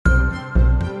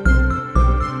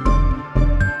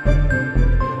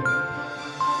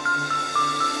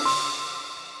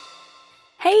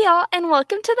Hey y'all, and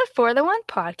welcome to the For the One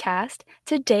podcast.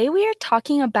 Today we are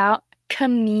talking about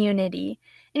community.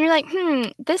 And you're like,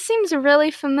 this seems really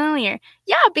familiar.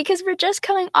 Yeah, because we're just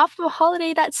coming off of a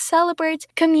holiday that celebrates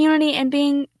community and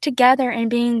being together and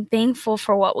being thankful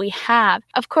for what we have.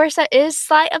 Of course, that is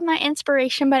slight of my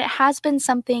inspiration, but it has been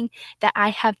something that I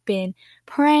have been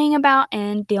praying about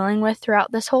and dealing with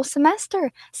throughout this whole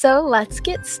semester. So let's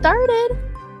get started.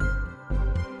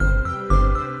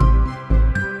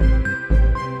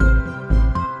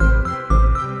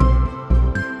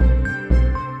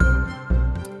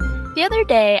 The other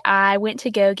day, I went to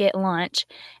go get lunch,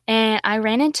 and I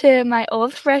ran into my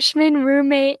old freshman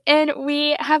roommate, and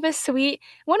we have a sweet,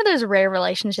 one of those rare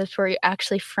relationships where you're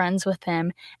actually friends with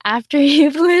them after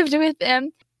you've lived with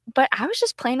them. But I was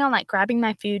just planning on grabbing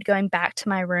my food, going back to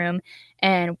my room,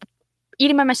 and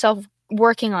eating by myself,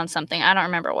 working on something. I don't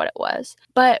remember what it was.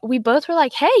 But we both were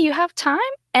like, hey, you have time?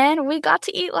 And we got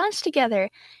to eat lunch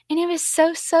together, and it was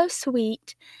so, so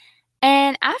sweet.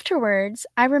 And afterwards,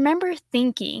 I remember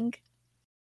thinking,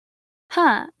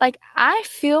 I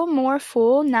feel more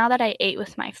full now that I ate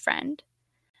with my friend.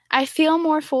 I feel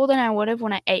more full than I would have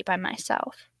when I ate by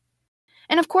myself.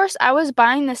 And of course, I was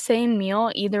buying the same meal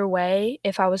either way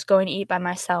if I was going to eat by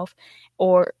myself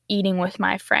or eating with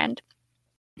my friend.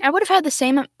 I would have had the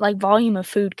same volume of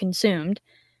food consumed,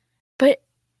 but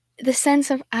the sense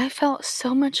of I felt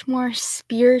so much more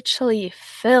spiritually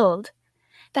filled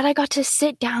that I got to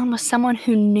sit down with someone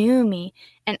who knew me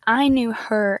and I knew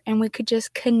her, and we could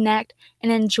just connect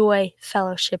and enjoy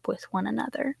fellowship with one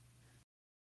another.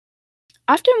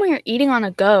 Often we are eating on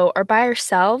the go or by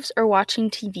ourselves or watching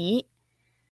TV,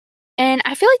 and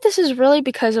I feel like this is really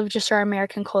because of just our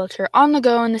American culture. On the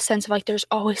go in the sense of there's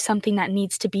always something that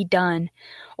needs to be done,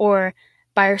 or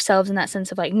by ourselves in that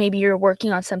sense of maybe you're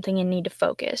working on something and need to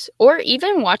focus, or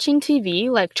even watching TV,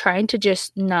 trying to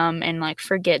just numb and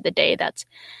forget the day that's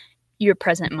your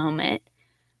present moment.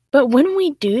 But when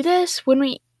we do this, when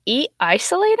we eat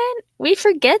isolated, we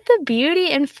forget the beauty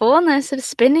and fullness of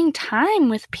spending time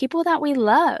with people that we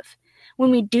love.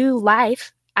 When we do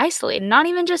life isolated, not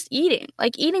even just eating.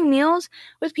 Eating meals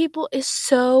with people is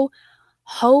so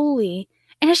holy,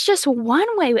 and it's just one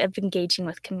way of engaging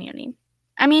with community.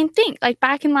 I mean, think,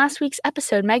 back in last week's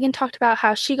episode, Megan talked about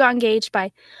how she got engaged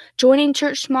by joining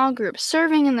church small groups,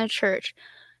 serving in the church,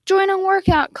 join a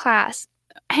workout class,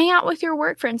 hang out with your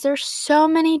work friends. There's so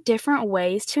many different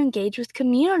ways to engage with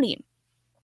community.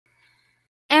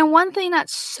 And one thing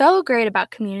that's so great about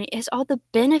community is all the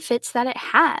benefits that it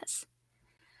has.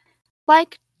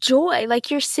 Like joy,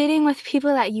 you're sitting with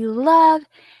people that you love,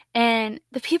 and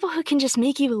the people who can just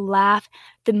make you laugh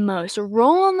the most.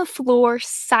 Roll on the floor,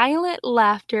 silent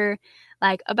laughter,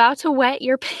 about to wet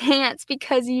your pants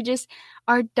because you just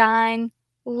are dying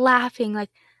laughing.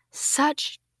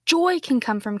 Such joy can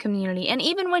come from community. And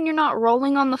even when you're not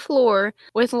rolling on the floor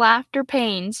with laughter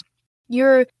pains,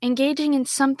 you're engaging in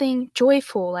something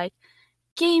joyful like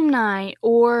game night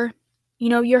or,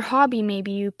 your hobby.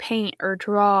 Maybe you paint or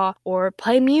draw or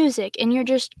play music, and you're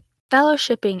just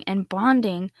fellowshipping and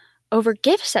bonding over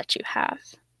gifts that you have.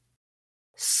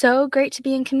 So great to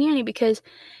be in community because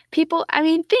people,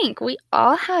 think we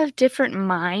all have different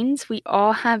minds. We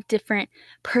all have different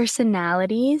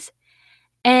personalities.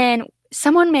 And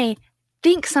someone may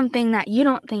think something that you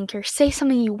don't think or say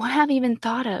something you haven't even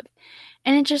thought of.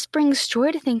 And it just brings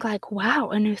joy to think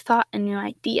wow, a new thought, a new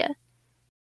idea.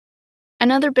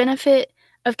 Another benefit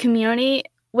of community,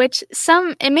 which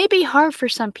it may be hard for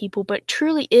some people, but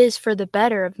truly is for the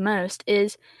better of most,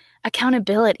 is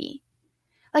accountability.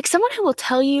 Someone who will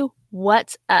tell you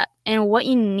what's up and what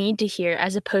you need to hear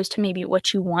as opposed to maybe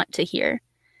what you want to hear.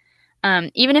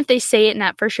 Even if they say it and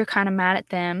at first you're kind of mad at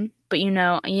them, but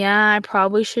yeah, I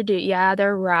probably should do, yeah,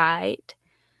 they're right.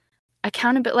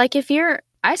 Accountability, if you're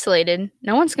isolated,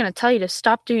 no one's going to tell you to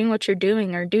stop doing what you're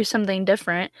doing or do something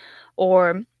different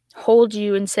or hold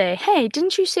you and say, hey,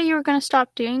 didn't you say you were going to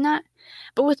stop doing that?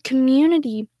 But with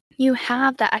community, you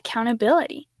have that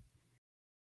accountability.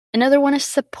 Another one is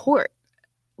support,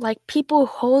 people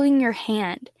holding your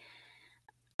hand.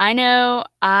 I know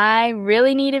I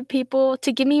really needed people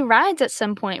to give me rides at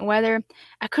some point, whether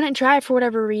I couldn't drive for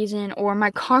whatever reason or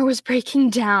my car was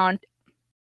breaking down.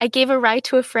 I gave a ride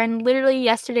to a friend literally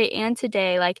yesterday and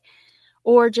today,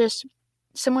 or just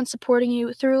someone supporting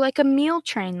you through a meal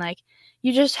train,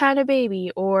 you just had a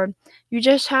baby or you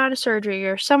just had a surgery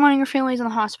or someone in your family's in the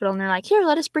hospital and they're like, here,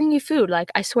 let us bring you food.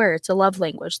 I swear it's a love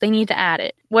language. They need to add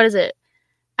it. What is it?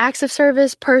 Acts of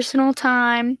service, personal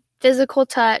time, physical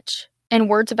touch, and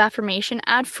words of affirmation.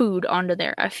 Add food onto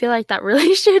there. I feel like that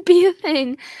really should be a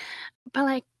thing.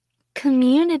 But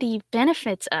community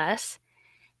benefits us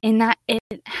in that it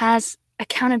has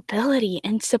accountability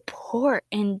and support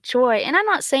and joy. And I'm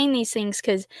not saying these things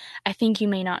because I think you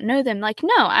may not know them. Like,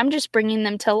 no, I'm just bringing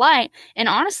them to light. And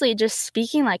honestly, just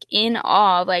speaking like in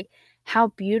awe of like how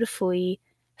beautifully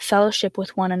fellowship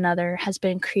with one another has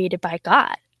been created by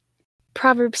God.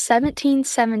 Proverbs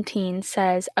 17:17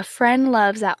 says, "A friend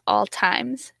loves at all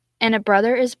times, and a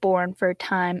brother is born for a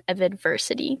time of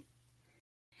adversity."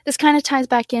 This kind of ties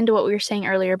back into what we were saying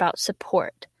earlier about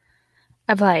support.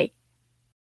 Of like,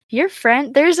 your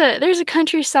friend, there's a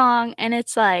country song, and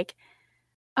it's like,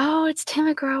 oh, it's Tim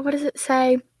McGraw. What does it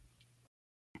say?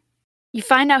 You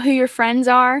find out who your friends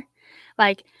are.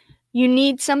 Like, you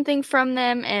need something from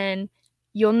them, and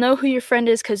you'll know who your friend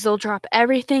is because they'll drop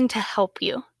everything to help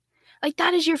you. Like,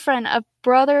 that is your friend, a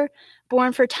brother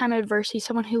born for a time of adversity,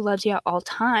 someone who loves you at all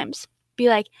times. Be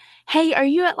like, hey, are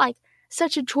you at like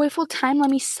such a joyful time?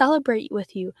 Let me celebrate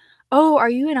with you. Oh, are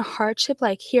you in a hardship?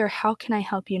 Like, here, how can I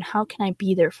help you and how can I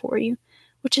be there for you?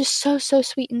 Which is so, so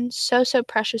sweet and so, so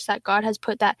precious that God has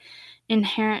put that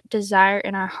inherent desire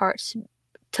in our hearts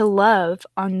to love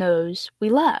on those we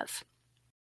love.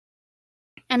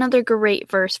 Another great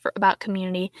verse about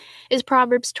community is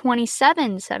Proverbs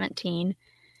 27:17,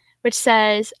 which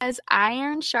says, "As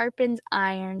iron sharpens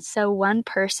iron, so one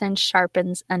person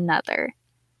sharpens another."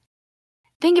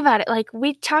 Think about it, like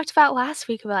we talked about last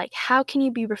week, about like, how can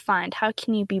you be refined? How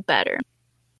can you be better?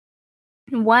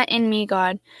 What in me,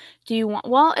 God, do you want?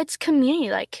 Well, it's community.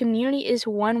 Like, community is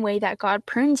one way that God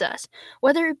prunes us,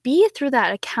 whether it be through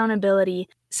that accountability,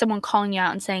 someone calling you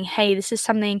out and saying, hey, this is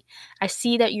something I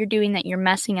see that you're doing that you're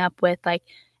messing up with, like,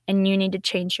 and you need to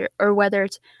change it. Or whether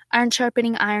it's iron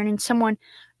sharpening iron and someone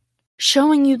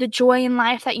showing you the joy in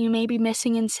life that you may be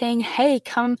missing and saying, hey,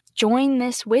 come join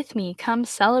this with me. Come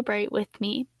celebrate with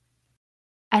me.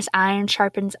 As iron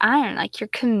sharpens iron, like your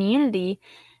community,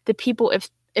 the people,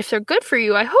 if they're good for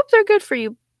you, I hope they're good for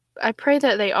you. I pray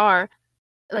that they are.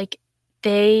 Like,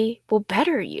 they will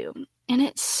better you. And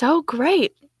it's so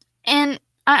great. And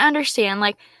I understand,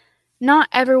 like, not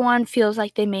everyone feels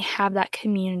like they may have that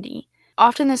community.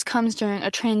 Often this comes during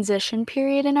a transition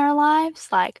period in our lives,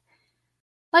 like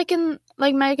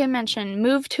Megan mentioned,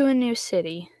 move to a new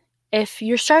city. If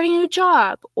you're starting a new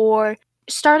job or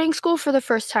starting school for the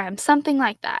first time, something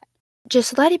like that.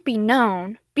 Just let it be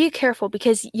known. Be careful,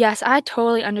 because yes, I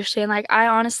totally understand. Like, I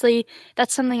honestly,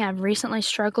 that's something I've recently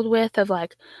struggled with, of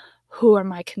like, who are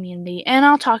my community? And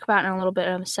I'll talk about it in a little bit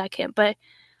in a second. But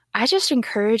I just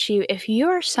encourage you, if you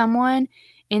are someone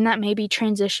in that maybe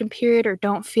transition period or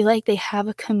don't feel like they have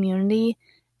a community,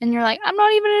 and you're like, I'm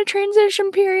not even in a transition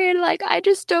period, like, I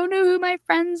just don't know who my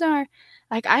friends are.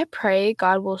 Like, I pray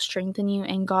God will strengthen you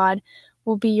and God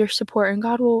will be your support and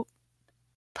God will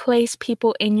place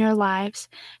people in your lives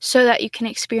so that you can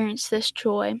experience this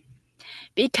joy.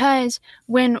 Because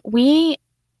when we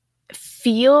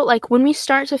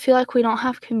start to feel like we don't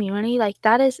have community, like,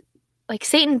 that is, like,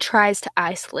 Satan tries to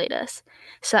isolate us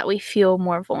so that we feel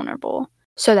more vulnerable,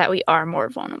 so that we are more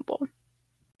vulnerable.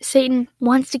 Satan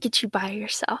wants to get you by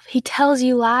yourself. He tells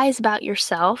you lies about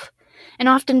yourself and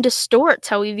often distorts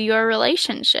how we view our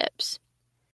relationships.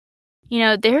 You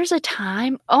know, there's a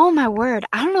time, oh my word,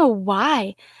 I don't know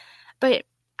why, but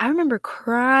I remember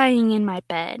crying in my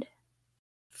bed,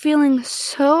 feeling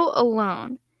so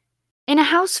alone, in a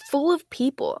house full of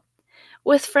people,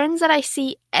 with friends that I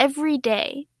see every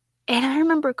day. And I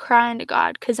remember crying to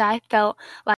God because I felt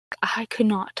like I could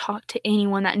not talk to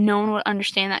anyone, that no one would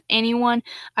understand, that anyone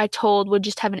I told would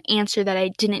just have an answer that I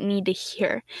didn't need to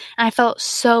hear. And I felt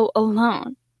so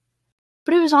alone.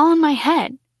 But it was all in my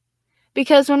head.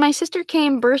 Because when my sister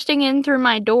came bursting in through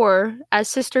my door, as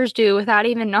sisters do without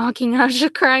even knocking, I was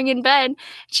just crying in bed.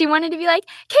 She wanted to be like,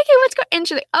 KK, what's going on? And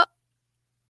she's like,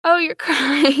 oh, you're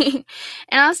crying.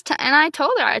 And I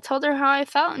told her how I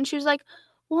felt, and she was like,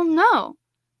 well, no.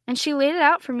 And she laid it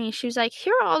out for me. She was like,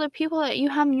 here are all the people that you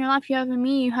have in your life. You have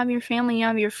me, you have your family, you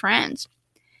have your friends.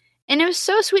 And it was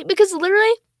so sweet, because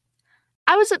literally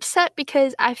I was upset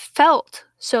because I felt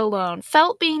so alone.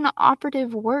 Felt being the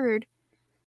operative word.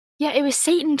 Yeah, it was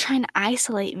Satan trying to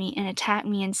isolate me and attack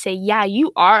me and say, yeah,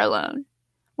 you are alone.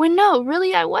 When no,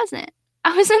 really I wasn't.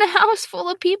 I was in a house full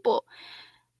of people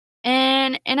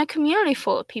and in a community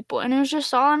full of people, and it was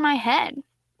just all in my head.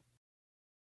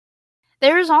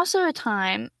 There was also a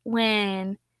time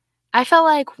when I felt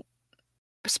like,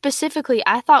 specifically,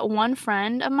 I thought one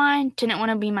friend of mine didn't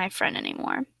want to be my friend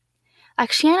anymore.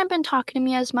 Like, she hadn't been talking to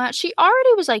me as much. She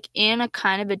already was, like, in a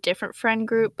kind of a different friend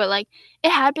group, but, like, it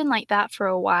had been like that for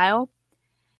a while.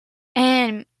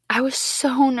 And I was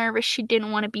so nervous she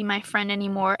didn't want to be my friend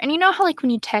anymore. And you know how, like,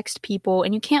 when you text people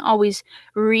and you can't always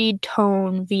read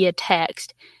tone via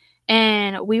text,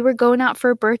 and we were going out for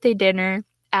a birthday dinner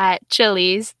at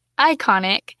Chili's,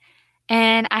 iconic,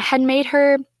 and I had made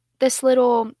her this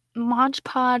little Mod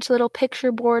Podge little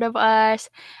picture board of us.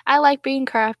 I like being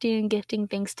crafty and gifting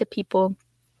things to people.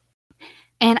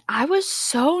 And I was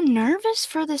so nervous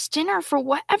for this dinner for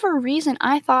whatever reason.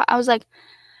 I was like,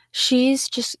 she's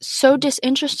just so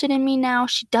disinterested in me now.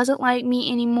 She doesn't like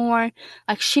me anymore.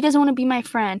 Like, she doesn't want to be my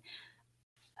friend.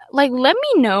 Like, let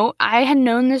me know. I had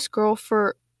known this girl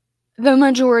for the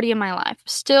majority of my life.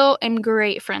 Still am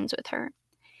great friends with her.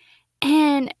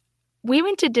 And we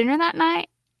went to dinner that night.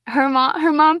 Her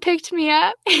mom picked me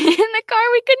up in the car.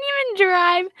 We couldn't even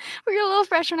drive. We were a little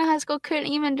freshman in high school, couldn't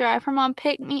even drive. Her mom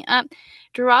picked me up,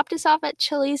 dropped us off at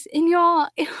Chili's, and y'all,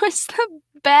 it was the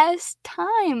best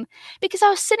time because I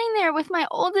was sitting there with my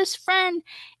oldest friend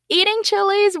eating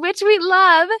Chili's, which we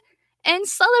love, and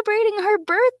celebrating her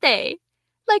birthday.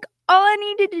 Like, all I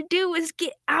needed to do was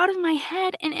get out of my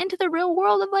head and into the real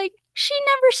world of, like, she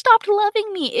never stopped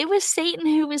loving me. It was Satan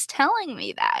who was telling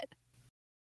me that.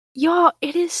 Y'all,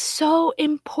 it is so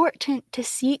important to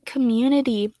seek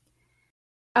community.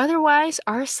 Otherwise,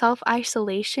 our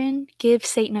self-isolation gives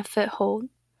Satan a foothold.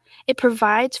 It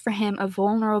provides for him a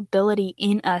vulnerability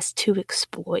in us to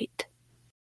exploit.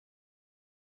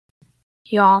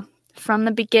 Y'all, from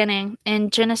the beginning, in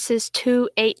Genesis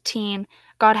 2:18,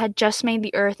 God had just made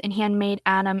the earth and he had made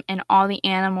Adam and all the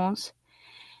animals.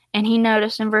 And he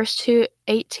noticed in verse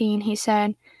 2:18, he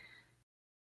said,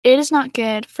 "It is not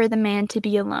good for the man to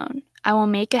be alone. I will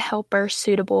make a helper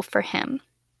suitable for him."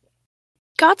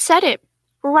 God said it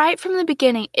right from the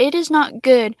beginning. It is not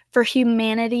good for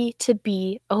humanity to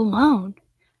be alone.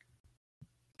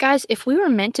 Guys, if we were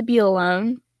meant to be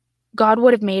alone, God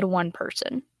would have made one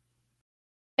person.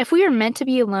 If we were meant to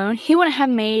be alone, he wouldn't have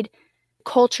made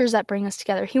cultures that bring us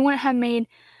together. He wouldn't have made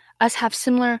us have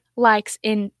similar likes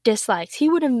and dislikes. He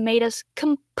would have made us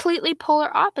completely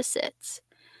polar opposites.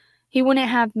 He wouldn't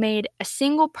have made a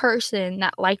single person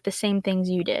that liked the same things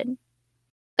you did.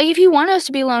 Like, if he wanted us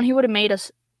to be alone, he would have made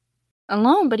us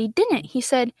alone, but he didn't. He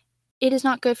said, it is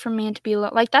not good for man to be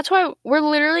alone. Like, that's why we're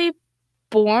literally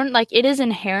born, like, it is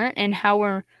inherent in how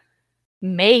we're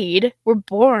made. We're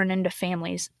born into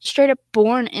families, straight up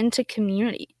born into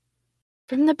community.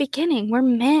 From the beginning, we're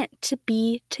meant to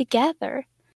be together.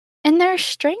 And there's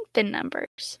strength in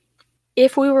numbers.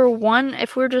 If we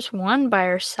were just one by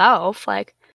ourselves,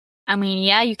 like, I mean,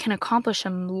 yeah, you can accomplish a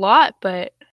lot,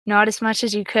 but not as much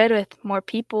as you could with more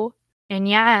people. And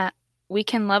yeah, we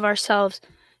can love ourselves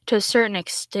to a certain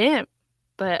extent,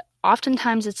 but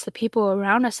oftentimes it's the people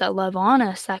around us that love on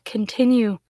us that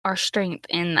continue our strength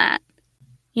in that.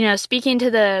 You know, speaking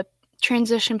to the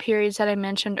transition periods that I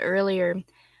mentioned earlier,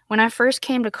 when I first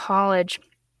came to college,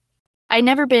 I'd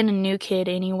never been a new kid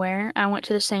anywhere. I went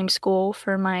to the same school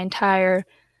for my entire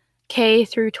K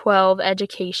through 12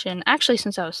 education, actually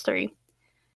since I was 3.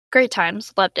 Great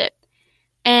times, loved it.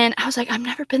 And I was like, I've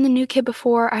never been the new kid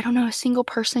before. I don't know a single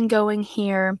person going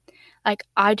here. Like,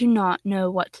 I do not know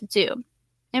what to do.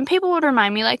 And people would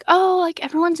remind me, like, oh, like,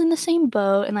 everyone's in the same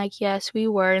boat. And, like, yes, we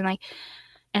were. And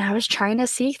I was trying to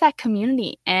seek that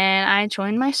community. And I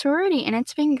joined my sorority. And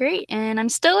it's been great. And I'm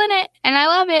still in it. And I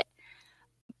love it.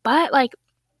 But, like,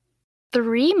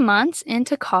 3 months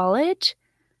into college,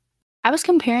 I was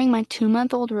comparing my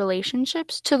 2-month-old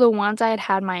relationships to the ones I had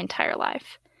had my entire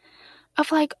life. Of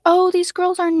like, oh, these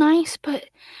girls are nice, but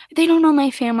they don't know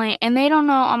my family, and they don't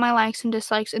know all my likes and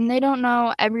dislikes, and they don't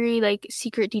know every, like,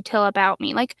 secret detail about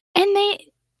me. Like, and they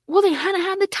hadn't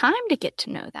had the time to get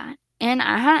to know that. And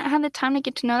I hadn't had the time to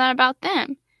get to know that about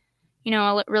them. You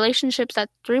know, a relationship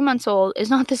that's 3 months old is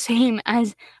not the same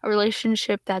as a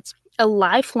relationship that's a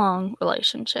lifelong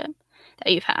relationship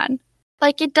that you've had.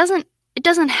 Like, it doesn't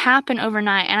happen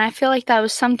overnight, and I feel like that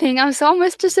was something I was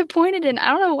almost disappointed in. I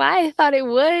don't know why I thought it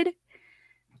would.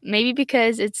 Maybe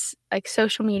because it's, like,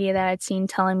 social media that I'd seen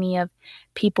telling me of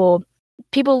people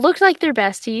looked like they're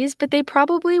besties, but they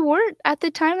probably weren't at the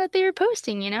time that they were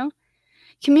posting, you know?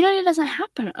 Community doesn't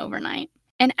happen overnight.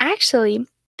 And actually,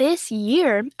 this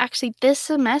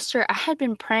semester, I had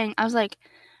been praying. I was like,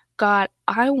 God,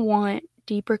 I want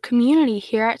deeper community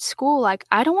here at school. Like,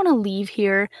 I don't want to leave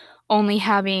here only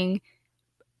having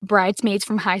bridesmaids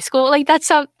from high school. Like, that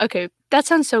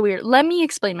sounds so weird. Let me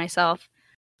explain myself.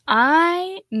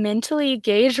 I mentally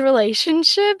gauge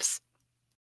relationships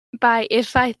by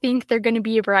if I think they're going to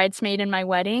be a bridesmaid in my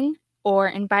wedding, or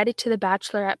invited to the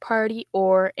bachelorette party,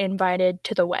 or invited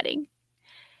to the wedding.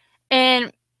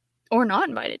 Or not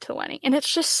invited to the wedding. And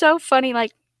it's just so funny,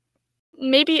 like,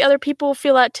 maybe other people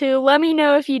feel that too. Let me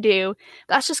know if you do.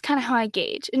 That's just kind of how I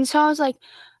gauge. And so I was like,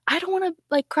 I don't want to,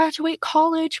 like, graduate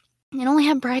college and only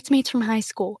have bridesmaids from high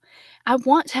school. I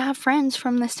want to have friends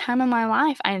from this time of my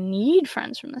life. I need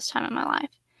friends from this time of my life.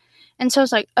 And so I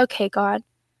was like, okay, God,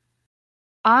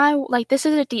 this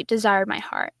is a deep desire of my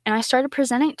heart. And I started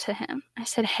presenting it to him. I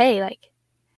said, hey,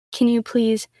 can you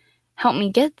please help me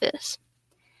get this?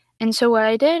 And so what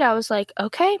I did, I was like,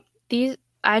 okay,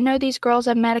 I know these girls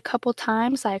I've met a couple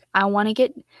times. I want to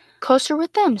get closer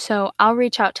with them. So I'll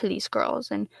reach out to these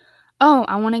girls. And,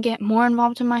 I want to get more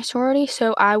involved in my sorority.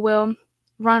 So I will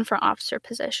run for officer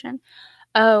position.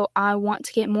 I want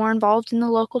to get more involved in the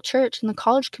local church, in the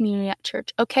college community at church.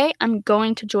 Okay, I'm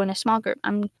going to join a small group.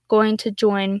 I'm going to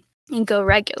join and go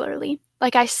regularly.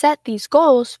 I set these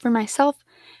goals for myself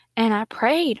and I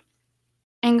prayed.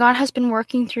 And God has been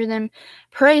working through them.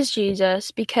 Praise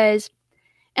Jesus,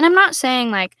 and I'm not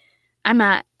saying I'm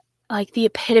at the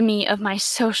epitome of my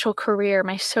social career,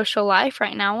 my social life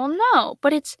right now. Well, no,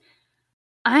 but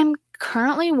I'm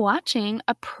currently watching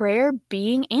a prayer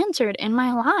being answered in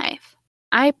my life.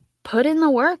 I put in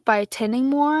the work by attending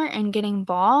more and getting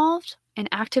involved and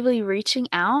actively reaching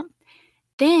out.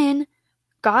 Then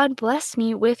God blessed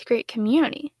me with great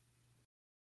community.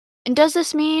 And does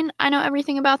this mean I know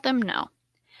everything about them? No. I'm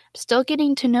still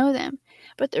getting to know them.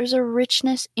 But there's a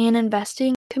richness in investing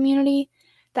in community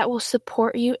that will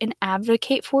support you and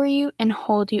advocate for you and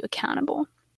hold you accountable.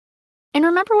 And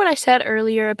remember what I said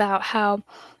earlier about how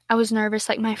I was nervous,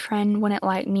 my friend wouldn't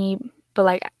like me,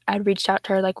 but I'd reached out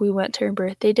to her, we went to her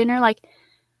birthday dinner.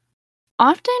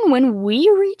 Often when we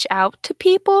reach out to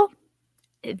people,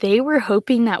 they were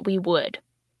hoping that we would.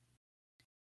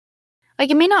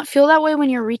 It may not feel that way when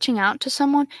you're reaching out to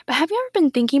someone, but have you ever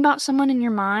been thinking about someone in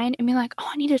your mind and be like, oh,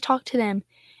 I need to talk to them,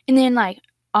 and then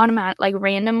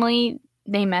randomly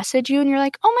they message you and you're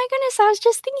like, oh my goodness, I was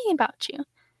just thinking about you.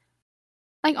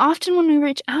 Often when we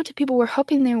reach out to people, we're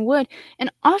hoping they would,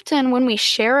 and often when we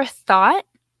share a thought,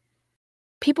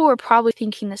 people were probably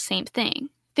thinking the same thing.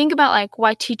 Think about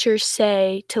why teachers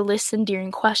say to listen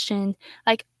during questions,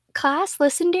 class,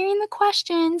 listen during the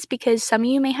questions because some of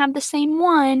you may have the same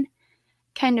one,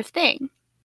 kind of thing.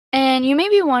 And you may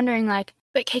be wondering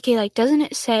but KK, doesn't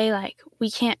it say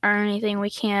we can't earn anything, we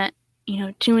can't,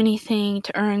 do anything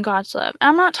to earn God's love?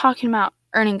 I'm not talking about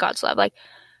earning God's love.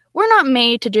 We're not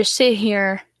made to just sit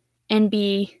here and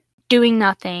be doing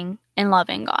nothing and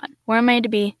loving God. We're made to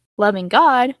be loving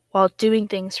God while doing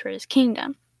things for his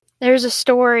kingdom. There's a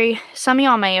story some of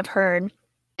y'all may have heard,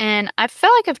 and I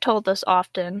feel like I've told this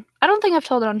often. I don't think I've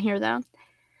told it on here though.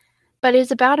 But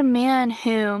it's about a man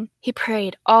who he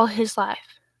prayed all his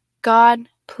life. God,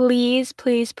 please,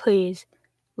 please, please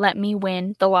let me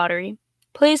win the lottery.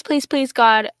 Please, please, please,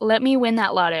 God, let me win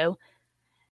that lotto.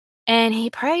 And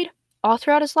he prayed all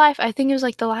throughout his life. I think it was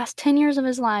the last 10 years of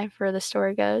his life, where the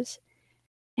story goes.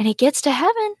 And he gets to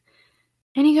heaven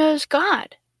and he goes,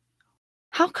 God,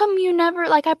 how come you never,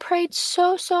 I prayed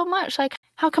so much.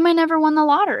 How come I never won the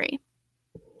lottery?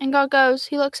 And God goes,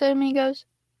 he looks at him and he goes,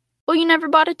 well, you never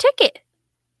bought a ticket.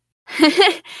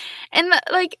 And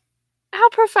how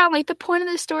profound. The point of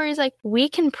this story is we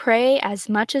can pray as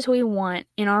much as we want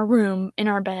in our room, in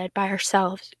our bed, by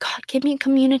ourselves. God, give me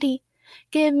community.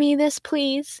 Give me this,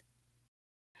 please.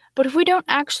 But if we don't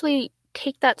actually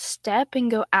take that step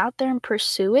and go out there and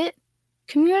pursue it,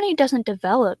 community doesn't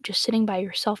develop just sitting by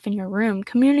yourself in your room.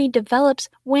 Community develops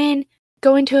when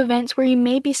going to events where you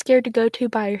may be scared to go to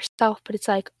by yourself, but it's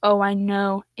oh, I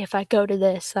know if I go to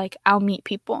this, I'll meet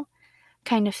people,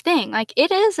 kind of thing.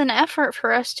 It is an effort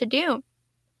for us to do.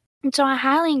 And so I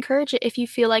highly encourage it if you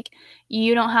feel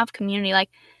you don't have community.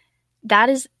 That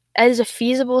is a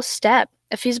feasible step,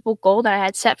 a feasible goal that I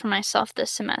had set for myself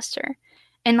this semester.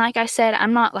 And like I said,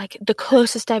 I'm not the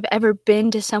closest I've ever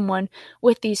been to someone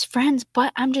with these friends,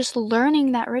 but I'm just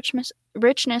learning that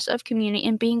richness of community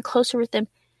and being closer with them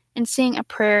and seeing a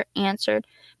prayer answered,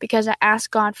 because I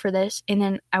asked God for this and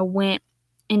then I went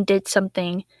and did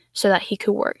something so that he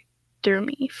could work through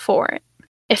me for it,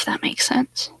 if that makes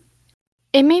sense.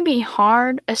 It may be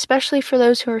hard, especially for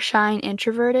those who are shy and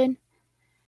introverted,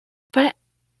 but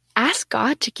ask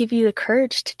God to give you the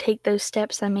courage to take those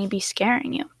steps that may be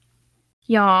scaring you.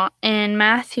 Y'all, in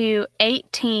Matthew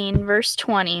 18, verse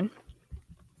 20,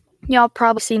 y'all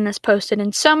probably seen this posted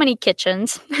in so many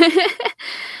kitchens.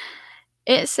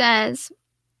 It says,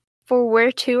 for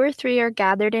where 2 or 3 are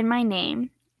gathered in my name,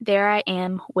 there I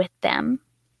am with them.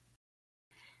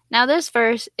 Now this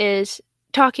verse is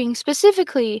talking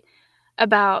specifically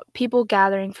about people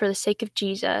gathering for the sake of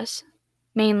Jesus,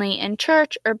 mainly in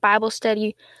church or Bible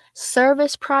study,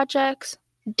 service projects,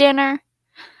 dinner,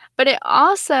 but it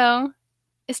also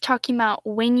is talking about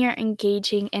when you're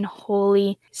engaging in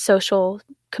holy social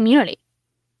community.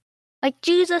 Like,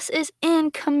 Jesus is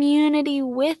in community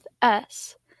with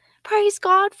us. Praise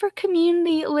God for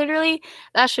community. Literally,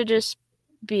 that should just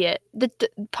be it. The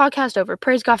podcast over.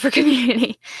 Praise God for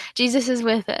community. Jesus is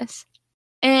with us.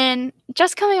 And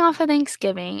just coming off of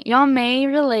Thanksgiving, y'all may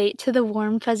relate to the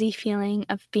warm, fuzzy feeling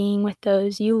of being with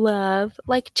those you love.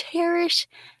 Like, cherish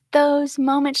those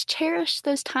moments, cherish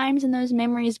those times and those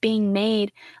memories being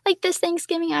made. Like this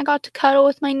Thanksgiving, I got to cuddle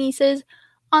with my nieces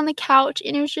on the couch,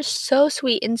 and it was just so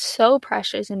sweet and so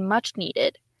precious and much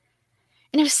needed.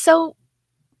 And it was so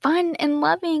fun and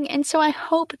loving. And so I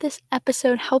hope this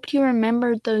episode helped you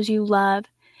remember those you love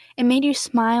and made you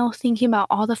smile thinking about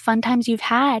all the fun times you've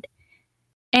had,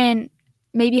 and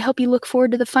maybe help you look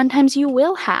forward to the fun times you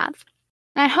will have.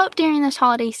 And I hope during this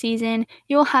holiday season,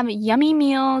 you will have yummy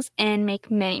meals and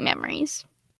make many memories.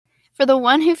 For the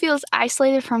one who feels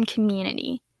isolated from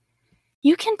community,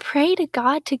 you can pray to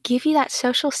God to give you that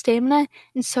social stamina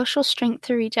and social strength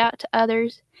to reach out to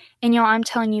others. And y'all, I'm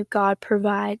telling you, God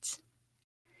provides.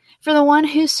 For the one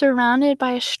who's surrounded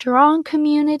by a strong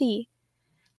community,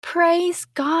 praise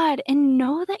God and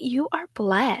know that you are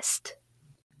blessed.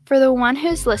 For the one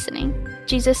who's listening,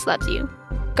 Jesus loves you.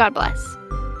 God bless.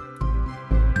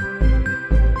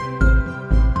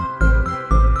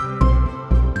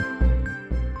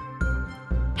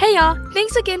 Hey y'all,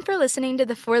 thanks again for listening to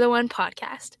the For the One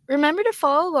podcast. Remember to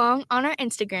follow along on our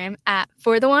Instagram at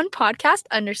fortheonepodcast_,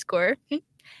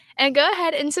 and go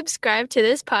ahead and subscribe to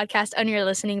this podcast on your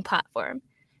listening platform.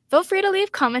 Feel free to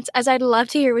leave comments, as I'd love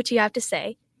to hear what you have to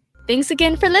say. Thanks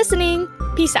again for listening.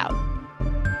 Peace out.